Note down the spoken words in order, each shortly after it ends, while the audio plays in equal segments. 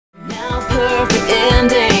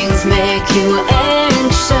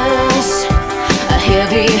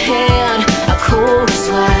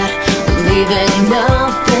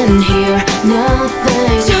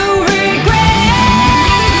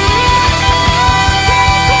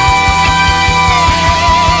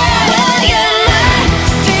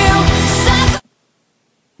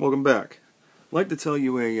Welcome back. I'd like to tell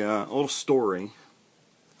you a little story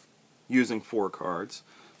using 4 cards.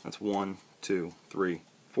 That's 1, 2, 3,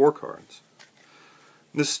 4 cards.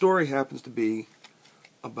 This story happens to be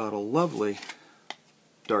about a lovely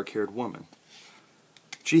dark-haired woman.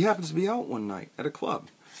 She happens to be out one night at a club.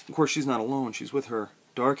 Of course, she's not alone. She's with her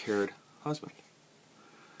dark-haired husband.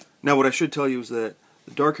 Now, what I should tell you is that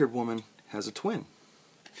the dark-haired woman has a twin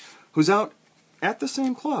who's out at the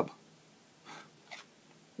same club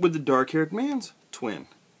with the dark-haired man's twin.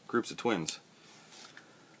 Groups of twins.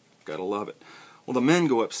 Gotta love it. Well, the men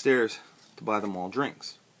go upstairs to buy them all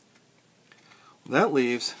drinks. That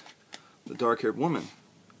leaves the dark-haired woman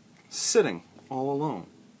sitting all alone.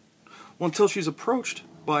 Well, until she's approached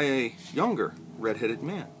by a younger red-headed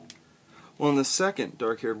man. Well, and the second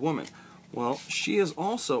dark-haired woman, well, she is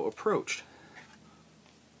also approached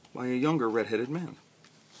by a younger red-headed man.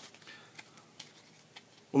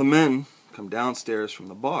 Well, the men come downstairs from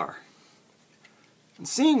the bar, and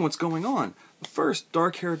seeing what's going on, the first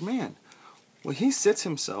dark-haired man, well, he sits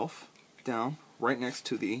himself down right next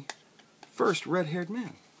to the first red-haired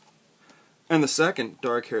man. And the second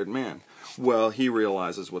dark-haired man, well, he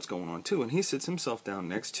realizes what's going on too, and he sits himself down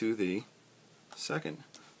next to the second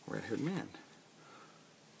red-haired man.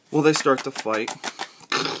 Well, they start to fight.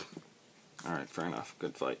 Alright, fair enough.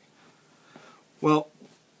 Good fight. Well,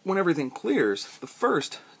 when everything clears, the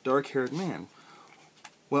first dark-haired man,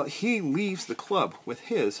 well, he leaves the club with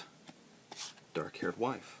his dark-haired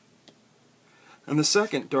wife. And the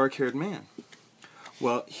second dark-haired man,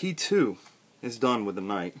 well, he too is done with the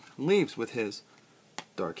night, leaves with his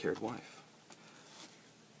dark-haired wife.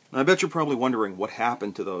 Now, I bet you're probably wondering what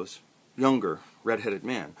happened to those younger red-headed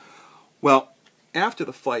men. Well, after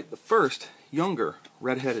the fight, the first younger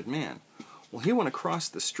red-headed man, well, he went across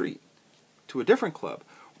the street to a different club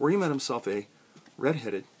where he met himself a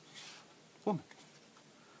red-headed woman.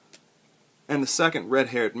 And the second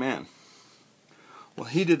red-haired man, well,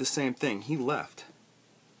 he did the same thing. He left,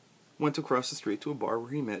 went across the street to a bar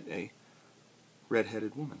where he met a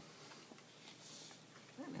red-headed woman.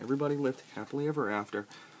 And everybody lived happily ever after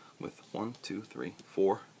with 1, 2, 3,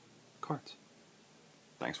 4 cards.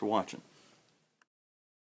 Thanks for watching.